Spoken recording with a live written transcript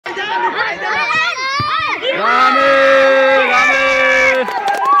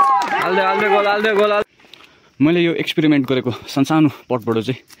Goal मैले यो experiment गरेको सानो पटबाट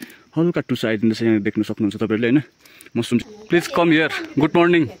चाहिँ हल्का टुसा आइदिँदैछ यहाँ देख्न सक्नुहुन्छ तपाईहरुले हैन mushroom please come here good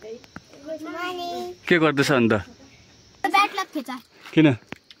morning के गर्दैछ अन्त ब्याड लक थिएछ किन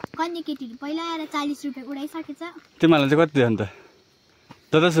कन्या केटीले पहिला आएर 40 रुपैयाँ उडाइसकेछ तिमीलाई चाहिँ कति दियो अन्त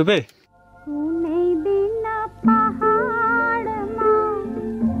 10 रुपैयाँ कुनै दिन पहाडमा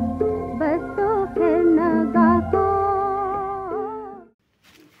बस्तो खेल्न गएको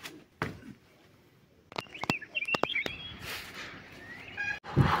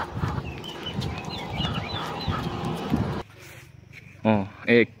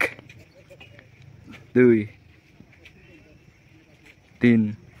एक 2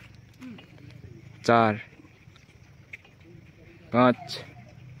 3 4 5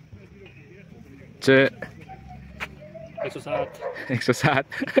 6 107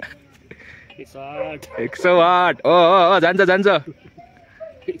 108 ओ जान्छ 109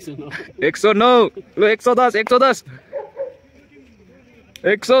 ल 110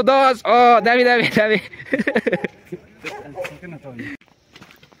 ओ दामी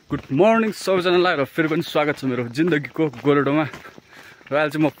गुड मर्निङ सबैजनालाई र फेरि पनि स्वागत छ मेरो जिन्दगीको गोरेटोमा र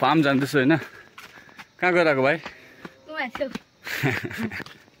अहिले चाहिँ म फार्म जान्दैछु हैन कहाँ गइरहेको भाइ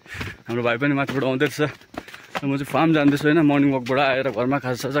हाम्रो भाइ पनि माथिबाट आउँदैछ र म चाहिँ फार्म जान्दैछु हैन मर्निङ वकबाट आएर घरमा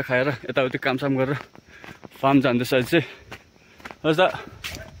खाजा खाएर यताउति कामसाम गरेर फार्म जान्दैछु अहिले चाहिँ हजुर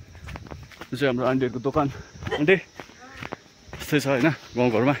यो चाहिँ हाम्रो आन्टीहरूको दोकान आन्टी यस्तै छ हैन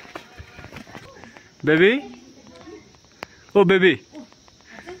गाउँघरमा baby oh baby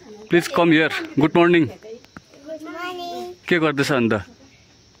please come here good morning के गर्दैछ अन्त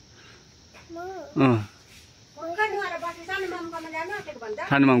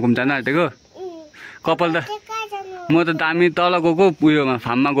सानो माम घुम जान आँटेको कपाल त म त दामी तल गएको उयोमा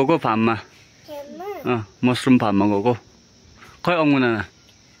फार्ममा गएको फार्ममा मसरुम फार्ममा गएको खै अङ्गुना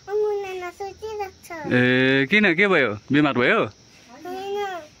ए किन के भयो बिमार भयो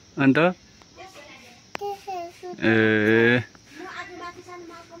अन्त ए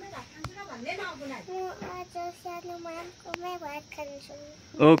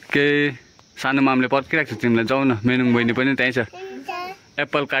ओके सानो मामले पर्खिरहेको छ तिमीलाई जाऊ न मेनुङ बहिनी पनि त्यहीँ छ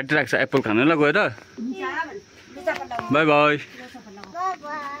एप्पल काटिरहेको छ एप्पल खानु ल गएर बाई बाई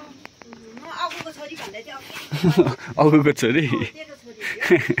अगुको छोरी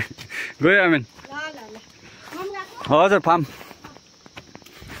गयो आमेन हजुर फार्म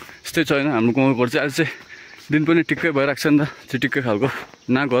यस्तै छ होइन हाम्रो गाउँबाट चाहिँ अहिले चाहिँ दिन पनि टिक्कै भइरहेको छ नि त चिटिक्कै खालको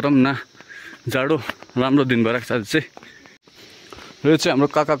न गरम न जाडो राम्रो दिन भइरहेको छ अहिले चाहिँ यो चाहिँ हाम्रो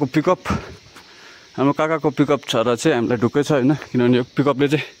काकाको पिकअप छ र चाहिँ हामीलाई ढुक्कै छ होइन किनभने यो पिकअपले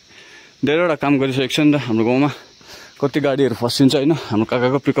चाहिँ धेरैवटा काम गरिसकेको छ नि त हाम्रो गाउँमा कति गाडीहरू फसिन्छ होइन हाम्रो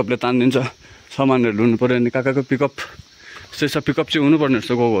काकाको पिकअपले तानिदिन्छ सामानहरू ढुन्नु पऱ्यो भने काकाको पिकअप त्यस्तो पिकअप चाहिँ हुनुपर्ने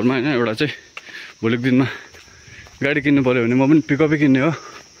जस्तो गाउँघरमा होइन एउटा चाहिँ भोलिको दिनमा गाडी किन्नु पऱ्यो भने म पनि पिकअपै किन्ने हो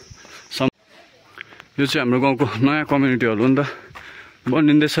यो चाहिँ हाम्रो गाउँको नयाँ कम्युनिटी हल हो नि त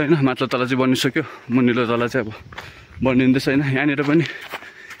बनिँदैछ होइन माथिल्लो तला चाहिँ बनिसक्यो मुनिल्लो तला चाहिँ अब बनिँदैछ होइन यहाँनिर पनि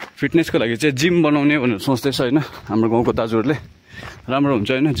फिटनेसको लागि चाहिँ जिम बनाउने भनेर सोच्दैछ होइन हाम्रो गाउँको दाजुहरूले राम्रो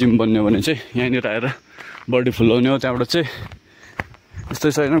हुन्छ होइन जिम बन्यो भने चाहिँ यहाँनिर आएर बडी फुलाउने हो त्यहाँबाट चाहिँ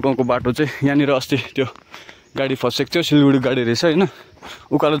यस्तै छ होइन गाउँको बाटो चाहिँ यहाँनिर अस्ति त्यो गाडी फसेको थियो सिलगढी गाडी रहेछ होइन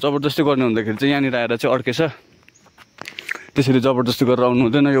उकालो जबरजस्ती गर्ने हुँदाखेरि चाहिँ यहाँनिर आएर चाहिँ अड्केछ त्यसरी जबरजस्ती गरेर आउनु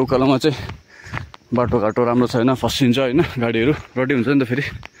हुँदैन यो उकालोमा चाहिँ बाटोघाटो राम्रो छैन फसिन्छ होइन गाडीहरू रडी हुन्छ नि त फेरि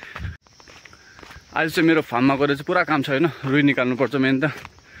आज चाहिँ मेरो फार्ममा गएर चाहिँ पुरा काम छ होइन रुई निकाल्नुपर्छ मेन त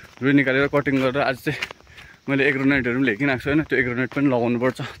रुई निकालेर कटिङ गरेर आज चाहिँ मैले एग्रोनेटहरू पनि ल्याइकिन आएको छु होइन त्यो एग्रोनेट पनि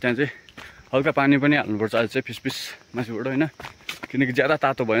लगाउनुपर्छ त्यहाँ चाहिँ हल्का पानी पनि हाल्नुपर्छ आज चाहिँ फिसफिस माथिबाट होइन किनकि ज्यादा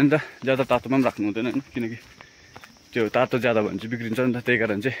तातो भयो नि त ज्यादा तातोमा पनि राख्नु हुँदैन होइन किनकि त्यो तातो ज्यादा भयो भने चाहिँ बिग्रिन्छ नि त त्यही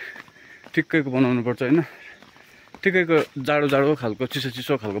कारण चाहिँ ठिक्कैको बनाउनुपर्छ होइन ठिकैको जाडो खालको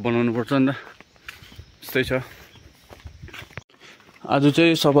चिसो खालको बनाउनुपर्छ नि त त्यस्तै छ आज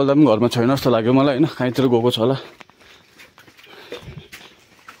चाहिँ सफलता पनि घरमा छैन जस्तो लाग्यो मलाई होइन कहीँतिर गएको छ होला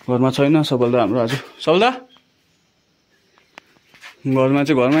घरमा छैन सफलता हाम्रो आज सफलता घरमा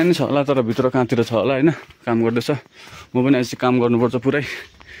नै छ होला तर भित्र कहाँतिर छ होला होइन काम गर्दैछ म पनि आज काम गर्नुपर्छ पुरै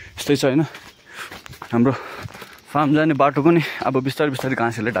यस्तै छ होइन हाम्रो फार्म जाने बाटो पनि अब बिस्तारै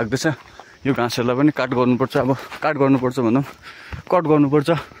घाँसहरूले ढाक्दैछ यो घाँसहरूलाई पनि काट गर्नुपर्छ अब काट गर्नुपर्छ भनौँ कट गर्नुपर्छ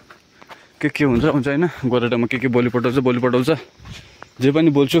के हुन्छ होइन गोरेटोमा के बोली पठाउँछ जे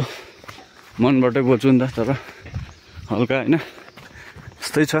पनि बोल्छु मनबाटै बोल्छु नि त तर हल्का होइन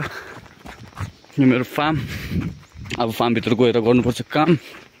यस्तै छ यो मेरो फार्म अब फार्मभित्र गएर गर्नुपर्छ काम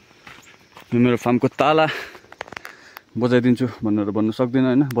यो मेरो फार्मको ताला बजाइदिन्छु भनेर भन्नु सक्दिनँ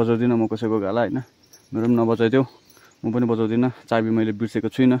होइन, बजाउँदिनँ म कसैको गाला होइन, मेरो पनि नबजाइदेऊ, म पनि बजाउँदिनँ। चाबी मैले बिर्सेको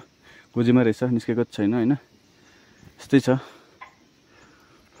छुइनँ, गोजीमा रहेछ, निस्केको छैन होइन, यस्तै छ।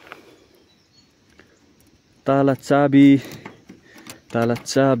 ताला चाबी ताला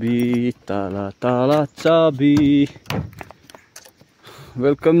चाबी ताला ताला चाबी।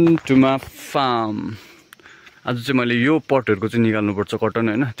 Welcome to my farm. आज चाहिँ मैले यो पटहरूको चाहिँ निकाल्नुपर्छ कटन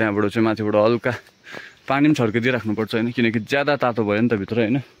होइन, त्यहाँबाट चाहिँ माथिबाट हल्का पानी पनि छर्किदिइराख्नुपर्छ होइन, किनकि ज्यादा तातो भयो नि त भित्र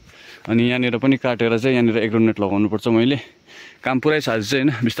होइन। अनि यहाँनिर पनि काटेर चाहिँ यहाँनिर एग्रोनेट लगाउनुपर्छ। मैले काम पुरै छ आज चाहिँ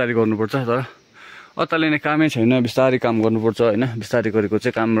होइन, बिस्तारै गर्नुपर्छ, तर अत्तालिने कामै छैन, बिस्तारै काम गर्नुपर्छ होइन। बिस्तारै गरेको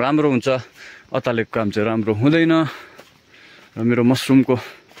चाहिँ काम राम्रो हुन्छ, अत्तालेको काम चाहिँ राम्रो हुँदैन। र मेरो मसरुमको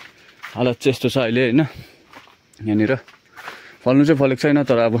हालत चाहिँ यस्तो छ अहिले होइन। यहाँनिर फल्नु चाहिँ फलेको छैन,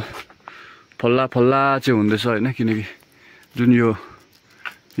 तर अब फल्ला चाहिँ हुँदैछ होइन, किनकि जुन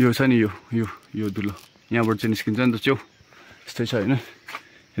यो छ नि यो दुलो यहाँबाट चाहिँ निस्किन्छ नि त च्याउ, यस्तै छ होइन।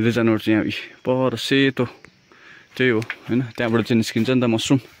 हेर्दै जानुपर्छ यहाँ पर सेतो त्यही हो होइन, त्यहाँबाट चाहिँ निस्किन्छ नि त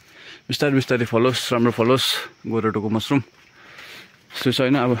मसरुम। बिस्तारै फलोस्, राम्रो फलोस् गोरेटोको मसरुम, यस्तो छ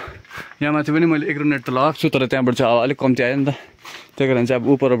होइन। अब यहाँ माथि पनि मैले एग्रोनेट त लगाएको छु, तर त्यहाँबाट चाहिँ अलिक कम्ती आयो नि त, त्यही कारण चाहिँ अब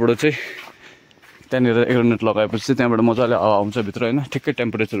उपरबाट चाहिँ त्यहाँनिर एग्रोनेट लगाएपछि चाहिँ त्यहाँबाट मजाले हावा आउँछ भित्र होइन, ठिक्कै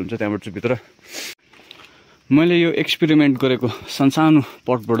टेम्परेचर हुन्छ त्यहाँबाट चाहिँ भित्र। मैले यो एक्सपेरिमेन्ट गरेको सानो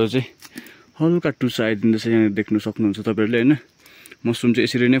पटबाट चाहिँ हल्का टुसा आइदिँदैछ, यहाँ देख्नु सक्नुहुन्छ तपाईँहरूले होइन। मसरुम चाहिँ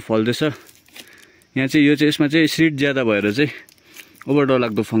यसरी नै फल्दैछ। यहाँ चाहिँ यो चाहिँ यसमा चाहिँ सिड ज्यादा भएर चाहिँ ओभर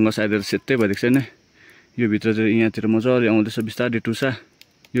डरलाग्दो फङ्गस आइदिएर सेतै भइदिएको छैन। यो भित्र चाहिँ यहाँतिर मजाले आउँदैछ बिस्तारै टुसा,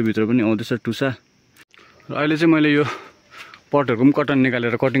 यो भित्र पनि आउँदैछ टुसा। र अहिले चाहिँ मैले यो पटहरूको पनि कटन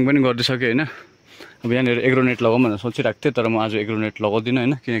निकालेर कटिङ पनि गरिदिइसकेँ होइन। अब यहाँनिर एग्रोनेट लगाउँ भनेर सोचिरहेको थिएँ, तर म आज एग्रोनेट लगाउँदिनँ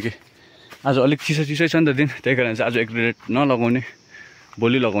होइन, किनकि आज अलिक चिसै छ नि त दिन, त्यही कारण चाहिँ आज एग्रोनेट नलगाउने,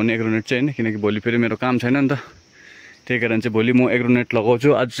 भोलि लगाउने एग्रोनेट चाहिँ होइन, किनकि भोलि फेरि मेरो काम छैन नि त, त्यही कारण चाहिँ भोलि म एग्रोनेट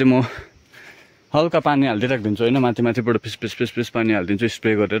लगाउँछु। आज चाहिँ म हल्का पानी हालिदिइराखिदिन्छु होइन, माथिबाट फिस पानी हालिदिन्छु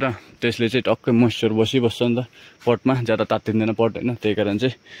स्प्रे गरेर, त्यसले चाहिँ टक्कै मोइस्चर बसिबस्छ नि त पटमा, ज्यादा तात्तिँदैन पट होइन, त्यही कारण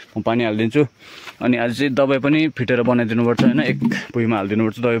चाहिँ म पानी हालिदिन्छु। अनि आज चाहिँ दबाई पनि फिटेर बनाइदिनुपर्छ होइन, एक भुइँमा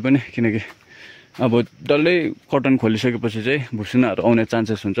हालिदिनुपर्छ दबाई पनि, किनकि अब डल्लै कटन खोलिसकेपछि चाहिँ भुसुनाहरू आउने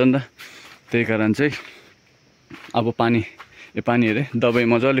चान्सेस हुन्छ नि त, त्यही कारण चाहिँ अब पानी अरे दबाई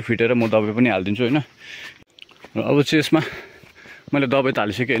मजाले फिटेर म दबाई पनि हालिदिन्छु होइन। र अब चाहिँ यसमा मैले दबाई त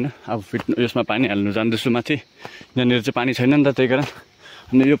हालिसकेँ होइन, अब यसमा पानी हाल्नु जान्दैछु माथि, यहाँनिर चाहिँ पानी छैन नि त, त्यही कारण।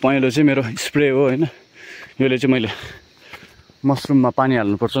 अनि यो पहेँलो चाहिँ मेरो स्प्रे हो होइन, यसले चाहिँ मैले मसरुममा पानी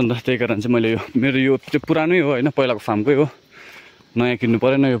हाल्नुपर्छ नि त, त्यही कारण चाहिँ मैले मेरो यो चाहिँ पुरानै हो होइन, पहिलाको फार्मकै हो, नयाँ किन्नु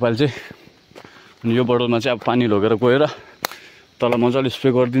परेन योपालि चाहिँ। अनि यो बोतलमा चाहिँ अब पानी लगेर गएर तल मजाले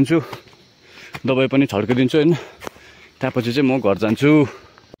स्प्रे गरिदिन्छु, दबाई पनि छर्किदिन्छु होइन, त्यहाँपछि चाहिँ म घर जान्छु।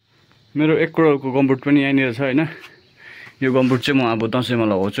 मेरो 1 करोडको गम्बुट पनि यहाँनिर छ होइन। यो गम्बुट चाहिँ म अब दसैँमा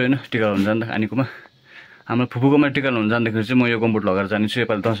लगाउँछु होइन, टिका लगाउनु जाँदा आनीकोमा, हाम्रो फुपूकोमा टिका लगाउनु जाँदाखेरि चाहिँ म यो गम्बुट लगाएर जानेछु।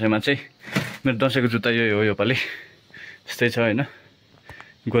 योपालि दसैँमा चाहिँ मेरो दसैँको जुत्ता यही हो योपालि, यस्तै छ होइन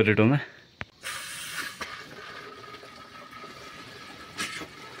गोरेटोमा।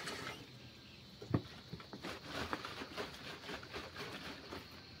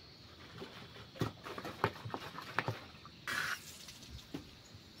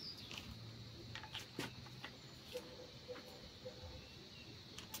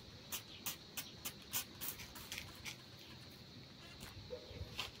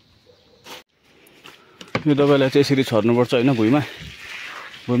 यो दबाईलाई चाहिँ यसरी छर्नुपर्छ होइन, भुइँमा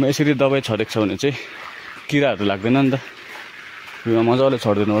यसरी दबाई छरेको छ भने चाहिँ किराहरू लाग्दैन नि त, भुइँमा मजाले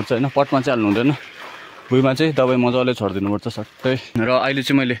छरिदिनुपर्छ होइन, पटमा चाहिँ हाल्नु हुँदैन, भुइँमा चाहिँ दबाई मजाले छरिदिनुपर्छ सट्टै। र अहिले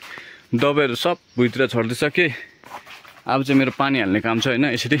चाहिँ मैले दबाईहरू सब भुइँतिर छरिदिइसकेँ, अब चाहिँ मेरो पानी हाल्ने काम छ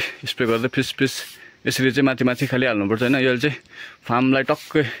होइन, यसरी स्प्रे गर्दै फिस यसरी चाहिँ माथि खालि हाल्नुपर्छ होइन, यसले चाहिँ फार्मलाई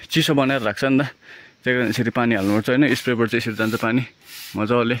टक्कै चिसो बनाएर राख्छ नि त, त्यही कारण यसरी पानी हाल्नुपर्छ होइन, स्प्रेबाट चाहिँ यसरी जान्छ पानी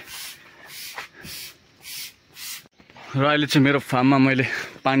मजाले। र अहिले चाहिँ मेरो फार्ममा मैले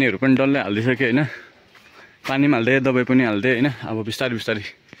पानीहरू पनि डल्लै हालिदिइसकेँ होइन, पानी पनि हाल्दै दबाई पनि हाल्दै होइन, अब बिस्तारै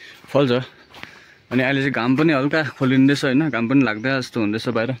फल्छ। अनि अहिले चाहिँ घाम पनि हल्का खोलिँदैछ होइन, घाम पनि लाग्दै जस्तो हुँदैछ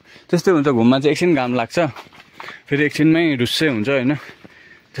बाहिर, त्यस्तै हुन्छ घुममा चाहिँ एकछिन घाम लाग्छ फेरि एकछिनमै ढुस्सै हुन्छ होइन,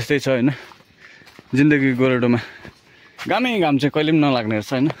 त्यस्तै छ होइन जिन्दगी गोरेटोमा। घामै घाम चाहिँ कहिले पनि नलाग्ने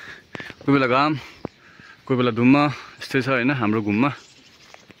रहेछ होइन, कोही बेला घाम कोही बेला धुम्म, यस्तै छ होइन हाम्रो घुममा।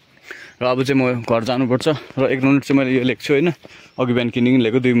 र अब चाहिँ म घर जानुपर्छ। र एग्रोनेट चाहिँ मैले यो लिएको छु होइन, अघि बिहान किनिकन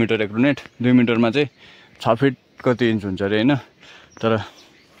लिएको 2 मिटर एग्रोनेट, 2 मिटरमा चाहिँ 6 फिट कति इन्च हुन्छ अरे होइन, तर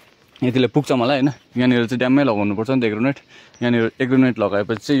यतिले पुग्छ मलाई होइन। यहाँनिर चाहिँ ड्याममै लगाउनुपर्छ नि त एग्रोनेट, यहाँनिर एग्रोनेट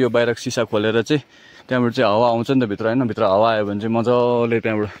लगाएपछि चाहिँ यो बाहिर सिसा खोलेर चाहिँ त्यहाँबाट चाहिँ हावा आउँछ नि त भित्र होइन, भित्र हावा आयो भने चाहिँ मजाले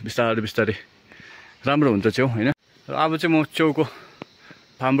त्यहाँबाट बिस्तारै राम्रो हुन्छ च्याउ होइन। र अब चाहिँ म चेउको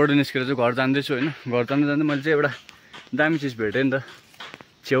फार्मबाट निस्केर चाहिँ घर जाँदैछु होइन। घर जाँदै मैले चाहिँ एउटा दामी चिज भेटेँ नि त,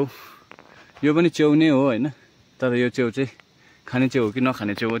 च्याउ। यो पनि च्याउ नै हो होइन, तर यो च्याउ चाहिँ खाने च्याउ हो कि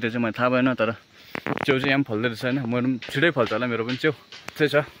नखाने च्याउ हो त्यो चाहिँ मलाई थाहा भएन। तर च्याउ चाहिँ यहाँ पनि फल्दै रहेछ होइन, मेरो पनि छिटै फल्छ होला मेरो पनि च्याउ। त्यही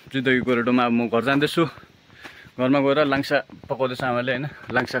छ जिन्दगी गोरेटोमा। अब म घर जाँदैछु, घरमा गएर लाङ्सा पकाउँदैछ आमाले होइन।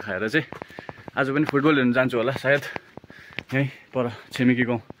 लाङ्सा खाएर चाहिँ आज पनि फुटबल हेर्नु जान्छु होला सायद, यहीँ पर छिमेकी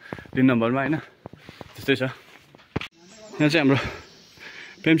गाउँ 3 नम्बरमा होइन। त्यस्तै छ। यहाँ चाहिँ हाम्रो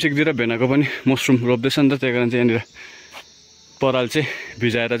पेम्सिकतिर भेनाको पनि मसरुम रोप्दैछ नि त, त्यही कारण चाहिँ यहाँनिर पराल चाहिँ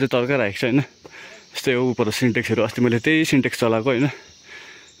भिजाएर चाहिँ तर्काइराखेको छ होइन। यस्तै हो उपर सिन्टेक्सहरू, अस्ति मैले त्यही सिन्टेक्स चलाएको होइन।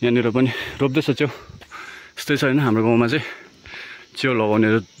 यहाँनिर पनि रोप्दैछ च्याउ। यस्तै छ होइन, हाम्रो गाउँमा चाहिँ च्याउ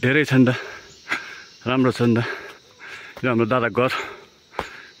लगाउनेहरू धेरै छ नि त, राम्रो छ नि त। यो हाम्रो दादाको घर,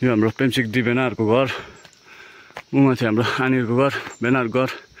 यो हाम्रो पेम्सिक दि भेनाहरूको घर, उमाथि हाम्रो आनीहरूको घर, भेनाहरूको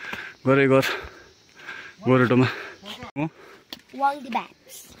घर, गरे घर गोरेटोमा। वाङ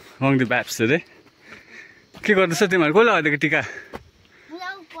दि ब्याप्स अरे के गर्दैछ तिमीहरू? कसले लगाइदिएको टिका?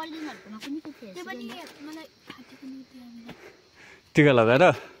 टिका लगाएर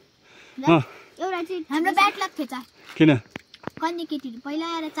हाम्रो ब्याट लाग्छ। किन? कन्या केटीहरू पहिला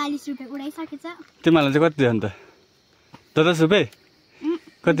आएर 40 रुपियाँ उडाइसकेछ। तिमीहरूलाई चाहिँ कति दियो अन्त? 10 रुपियाँ?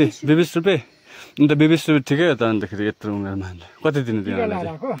 कति? 20 रुपियाँ? अन्त 20 रुपियाँ ठिकै हो त। अन्तखेरि यत्रो उमेरमा कति दिनु तिमीहरूलाई?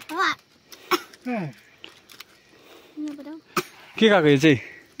 के खाएको यो चाहिँ?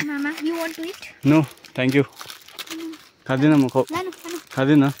 नो थ्याङ्क यू, खाँदिनँ म,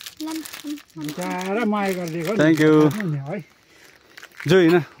 खाँदिनँ। Thank you. जो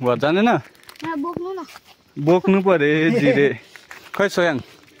होइन घर जाँदैन? बोक्नु पऱ्यो जिरे। खै सोयाङ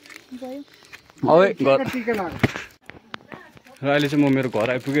है घर। र अहिले चाहिँ म मेरो घर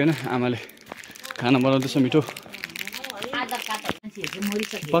आइपुगेँ होइन। आमाले खाना बनाउँदैछ मिठो।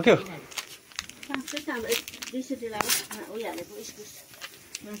 पक्यो?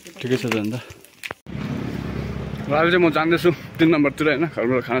 ठिकै छ त अन्त। र अहिले चाहिँ म जाँदैछु 3 नम्बरतिर होइन।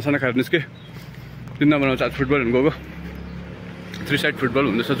 घरबाट खानासाना खाएर निस्केँ। 3 नम्बरमा चाहिँ फुटबल हेर्नु गएको। 3 साइड फुटबल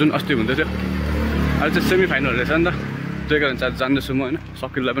हुँदैछ जुन अस्ति हुँदै थियो। अहिले चाहिँ सेमी फाइनल रहेछ नि त, त्यही कारण चाहिँ जाँदैछु म होइन।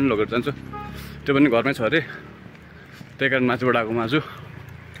 सकिललाई पनि लगेर जान्छु, त्यो पनि घरमै छ अरे, त्यही कारण माथिबाट आएको आज।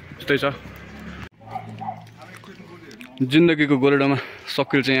 त्यस्तै छ जिन्दगीको गोरेटोमा।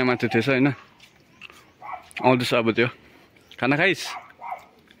 सकिल चाहिँ यहाँ माथि थिएछ होइन, आउँदैछ अब त्यो। खाना खाइस्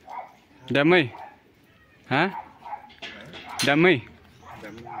ड्याममै? ड्याममै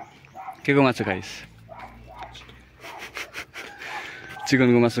के को मासु खाइस्?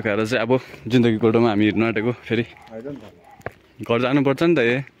 चिकनको मासु खाएर चाहिँ अब जिन्दगी गोरेटोमा हामी हिँड्नु आँटेको। फेरि घर जानुपर्छ नि त,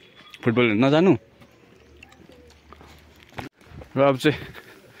 ए फुटबल हेर्नु नजानु। र अब चाहिँ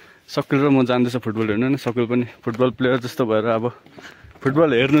सकिल र म जान्दैछ फुटबल हेर्नु होइन। सकिल पनि फुटबल प्लेयर जस्तो भएर अब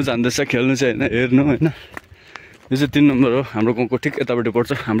फुटबल हेर्नु जान्दैछ, खेल्नु चाहिँ होइन, हेर्नु होइन। यो चाहिँ 3 नम्बर हो, हाम्रो गाउँको ठिक यतापट्टि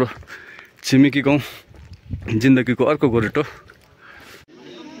पर्छ, हाम्रो छिमेकी गाउँ जिन्दगीको अर्को गोरेटो।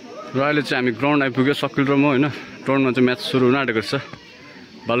 र अहिले चाहिँ हामी ग्राउन्ड आइपुग्यो सकिल र म होइन। ग्राउन्डमा चाहिँ म्याच सुरु हुन आँटेको छ,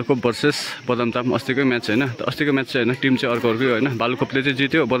 भालुखोप भर्सेस बदामताम। अस्तिकै म्याच होइन, अस्तिको म्याच चाहिँ होइन, टिम चाहिँ अर्को अर्कै होइन। भालुखोपले चाहिँ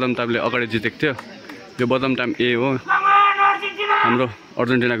जित्यो, बदामतामले अगाडि जितेको थियो। यो बदामताम ए हो, हाम्रो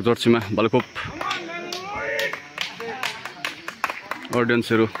अर्जेन्टिनाको जर्सीमा भालुखोप।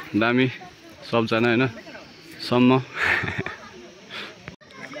 अडियन्सहरू दामी सबजना होइन, सम्म।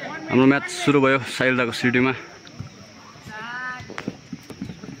 हाम्रो म्याच सुरु भयो साइलदाको सिडीमा।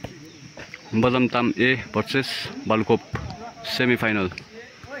 बदामताम ए versus Bhalukhop semi final.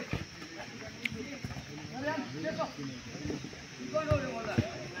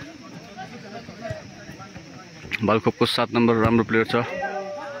 भालुखोपको 7 number राम्रो प्लेयर छ,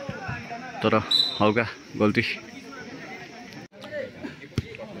 तर हल्का गल्ती।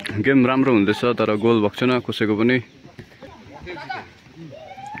 गेम राम्रो हुँदैछ तर गोल भएको छैन कसैको पनि।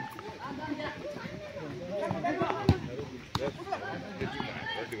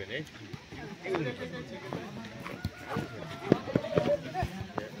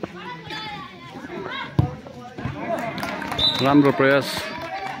 राम्रो प्रयास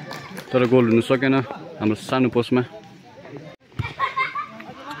तर गोल हुन सकेन हाम्रो सानो पोस्टमा।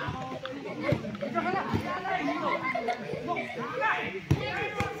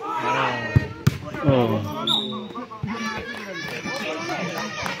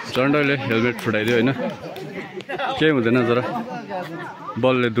 झन्डैले हेलमेट फुटाइदियो होइन, केही हुँदैन जरा,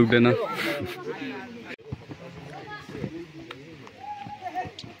 बलले दुख्दैन।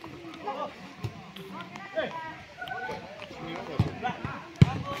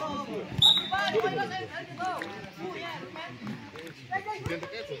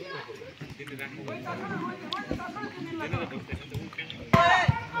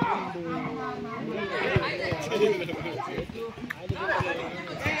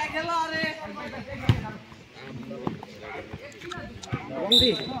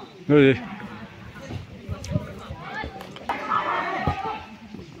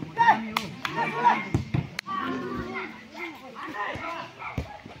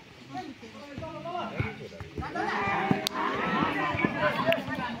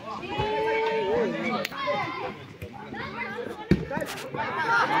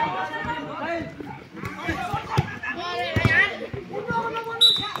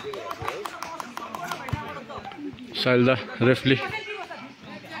 साइल्दा रेफ्री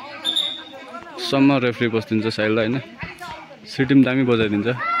सम्म रेफ्री बस्दिन्छ साइल्दा हैन सिटी पनि दामी बजाइदिन्छ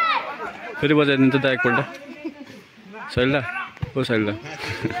फेरि बजाइदिन्छ त एकपल्ट साइल्दा ओ साइल्दा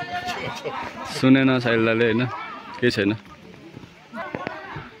सुनेन साइल्दाले हैन केही छैन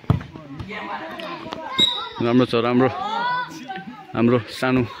राम्रो छ राम्रो हाम्रो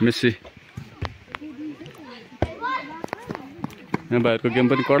सानो मेस्सी यहाँ बाहिरको गेम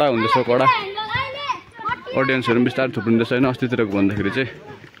पनि कडा हुँदैछ कडा अडियन्सहरु पनि बिस्तारै थुप्रिँदैछ हैन अस्तितिरको भन्दाखेरि चाहिँ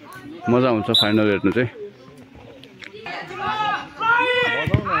मजा आउँछ फाइनल हेर्नु चाहिँ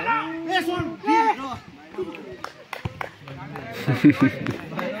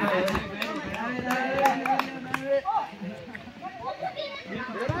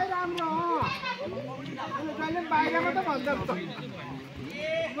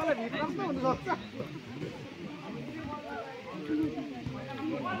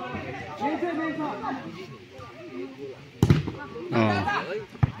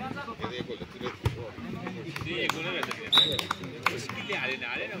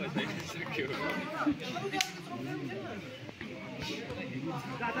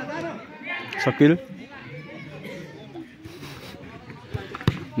सकिल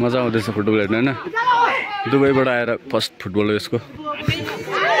मजा आउँदैछ फुटबल हेर्नु हैन दुबईबाट आएर फर्स्ट फुटबल हो यसको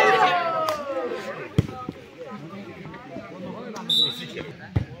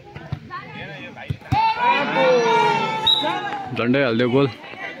झन्डै हाल्दियो गोल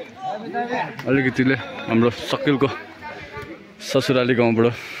अलिकतिले हाम्रो सकिलको ससुराली गाउँबाट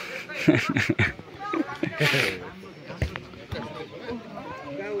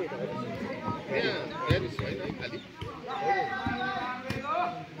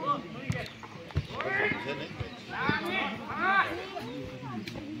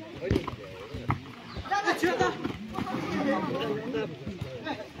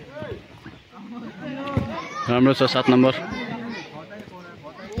राम्रो छ 7 नम्बर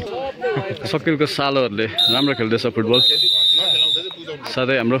सकिलको सालोहरुले राम्रो खेल्दैछ फुटबल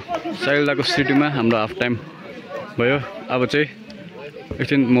साथै हाम्रो साइल्दाको सिटीमा हाम्रो हाफ टाइम भयो अब चाहिँ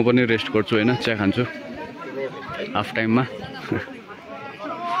एकछिन म पनि रेस्ट गर्छु हैन चिया खान्छु हाफ टाइममा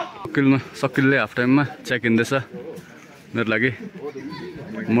सकिलले हाफ टाइममा चिया किन्दैछ मेरो लागि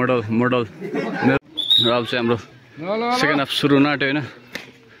मोडल र अब चाहिँ हाम्रो सेकेन्ड हाफ सुरु हुन आँट्यो हैन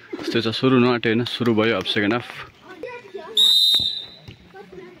यस्तो छ सुरु हुन आँट्यो हैन सुरु भयो अब सेकेन्ड हाफ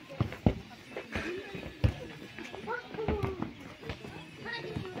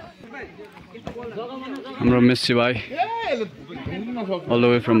हाम्रो मेस्सी भाइ all the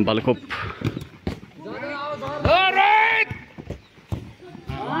way from BHALUKHOP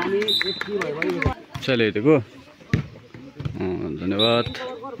चले दिएको धन्यवाद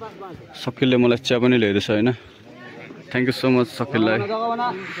सकिलले मलाई चिया पनि ल्याइदिएछ हैन थ्यांक यू सो मच सकिललाई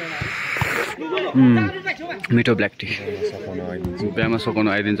मिठो ब्ल्याक टी बिहामा सकाउन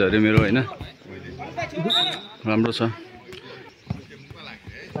आइदिन्छ अरे मेरो हैन राम्रो छ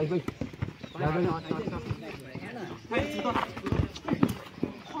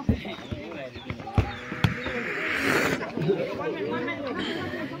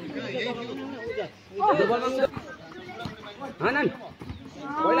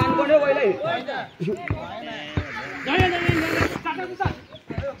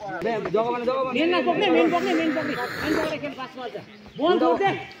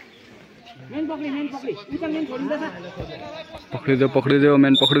पक्रिदेऊ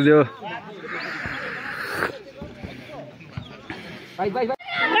मेन पक्रिदेऊ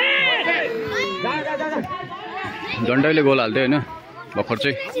झन्डैले गोल हाल्थ्यो हैन भर्खर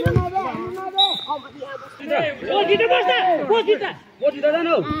चाहिँ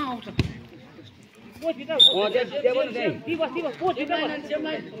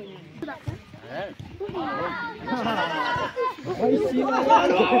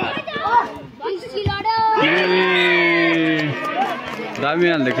दामी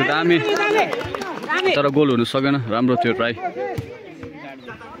हाल्दिएको दामी तर गोल हुनु सकेन राम्रो थियो try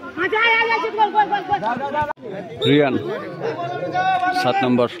Riyan 7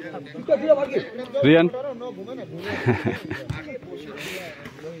 number Riyan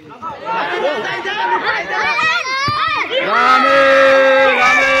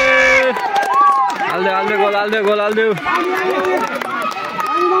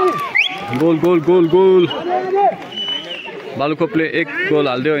goal भालुखोपले 1 goal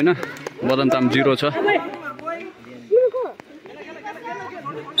हाल्दियो हैन बदमताम 0 छ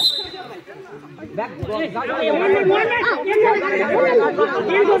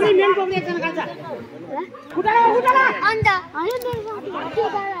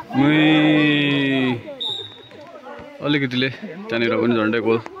अलिकतिले त्यहाँनिर पनि झन्डै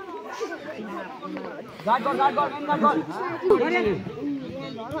गोल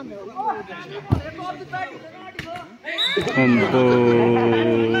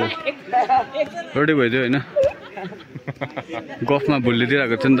रेडी भइदियो होइन गफमा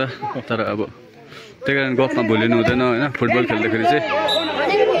भुलिदिइरहेको थियो नि त तर अब त्यही कारण गफमा भुलिनु हुँदैन होइन फुटबल खेल्दाखेरि चाहिँ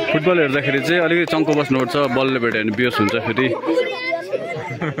फुटबल हेर्दाखेरि चाहिँ अलिकति चङ्को बस्नुपर्छ बलले भेट्यो भने बेहोस हुन्छ फेरि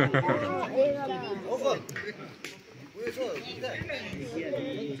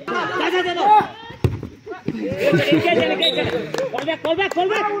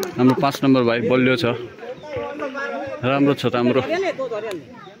हाम्रो 5 नम्बर भाइ बलियो छ राम्रो छ त हाम्रो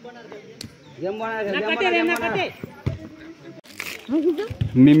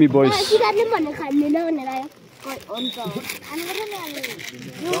मिमी बोइस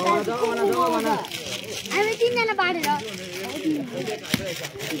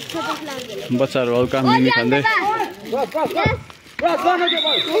बच्चाहरू हल्का मिमी खाँदै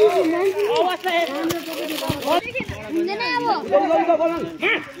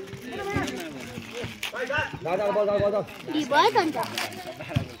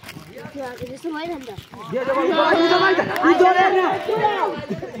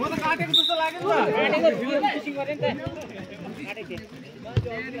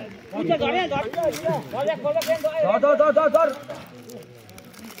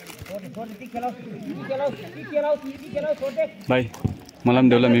भाइ मलाई पनि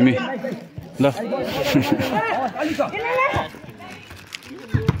देऊ ल मिमी ल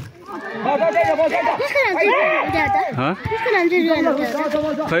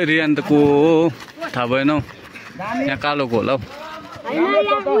खै रियान त को थाहा भएन हौ यहाँ कालोको होला हौ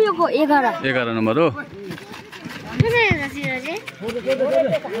 11 नम्बर हो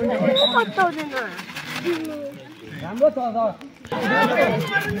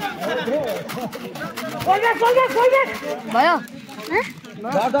भयो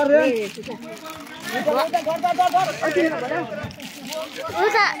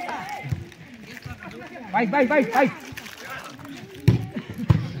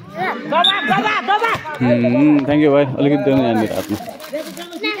थ्याङ्क यू भाइ अलिकति देऊ न यहाँनिर हातमा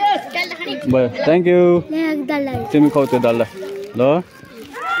भयो थ्याङ्क यू तिमी खाऊ त्यो दाललाई ल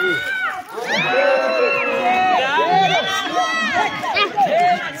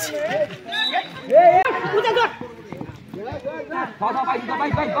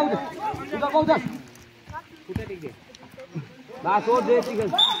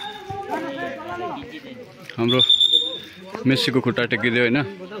हाम्रो मेस्सीको खुट्टा टेकिदियो होइन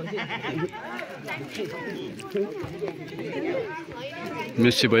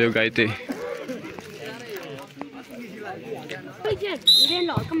मेस्सी भयो गाइते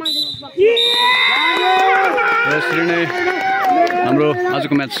यसरी नै हाम्रो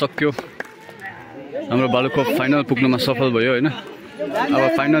आजको म्याच सक्यो हाम्रो भालुखोप फाइनल पुग्नमा सफल भयो होइन अब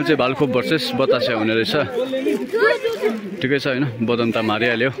फाइनल चाहिँ भालुखोप भर्सेस बतासे हुने रहेछ ठिकै छ होइन बदमताम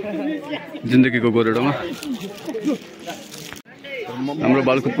हारिहाल्यो जिन्दगीको गोरेटोमा हाम्रो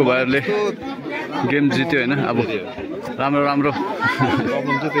भालुखोपको भाइहरूले गेम जित्यो होइन अब राम्रो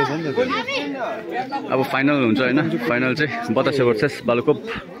अब फाइनल हुन्छ होइन फाइनल चाहिँ बतासे भर्सेस भालुखोप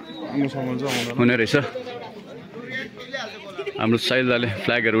हुने रहेछ हाम्रो साइलदाले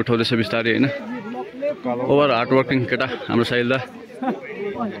फ्ल्यागहरू उठाउँदैछ बिस्तारै होइन ओभर हार्डवर्किङ केटा हाम्रो साइलदा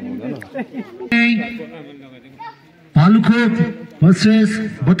भालुखोप भर्सेस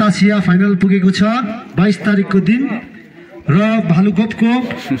बतासिया फाइनल पुगेको छ 22 तारिकको दिन र भालुखोपको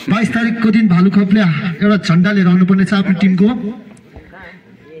 22 तारिकको दिन भालुखोपले एउटा झन्डा लिएर आउनुपर्ने छ आफ्नो टिमको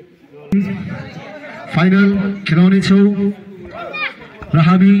फाइनल खेलाउने छौँ र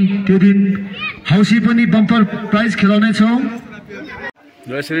हामी त्यो दिन हौसी पनि बम्पर प्राइज खेलाउने छौँ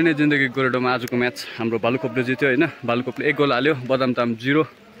र यसरी नै जिन्दगी गोरेटोमा आजको म्याच हाम्रो भालुखोपले जित्यो होइन भालुखोपले 1 गोल हाल्यो बदमताम 0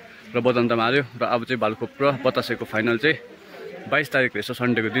 र बदमताम हार्यो र अब चाहिँ भालुखोप र बतासेको फाइनल चाहिँ 22 तारिक रहेछ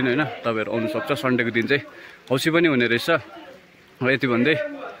सन्डेको दिन होइन तपाईँहरू आउनु सक्छ सन्डेको दिन चाहिँ हौसी पनि हुने रहेछ र यति भन्दै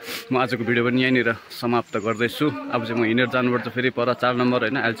म आजको भिडियो पनि यहीँनिर समाप्त गर्दैछु अब चाहिँ म हिँडेर जानुपर्छ फेरि पर 4 नम्बर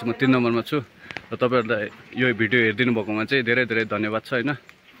होइन अहिले चाहिँ म 3 नम्बरमा छु र तपाईँहरूलाई यो भिडियो हेरिदिनु भएकोमा चाहिँ धेरै धेरै धन्यवाद छ होइन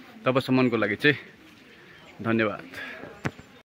तबसम्मको लागि चाहिँ धन्यवाद।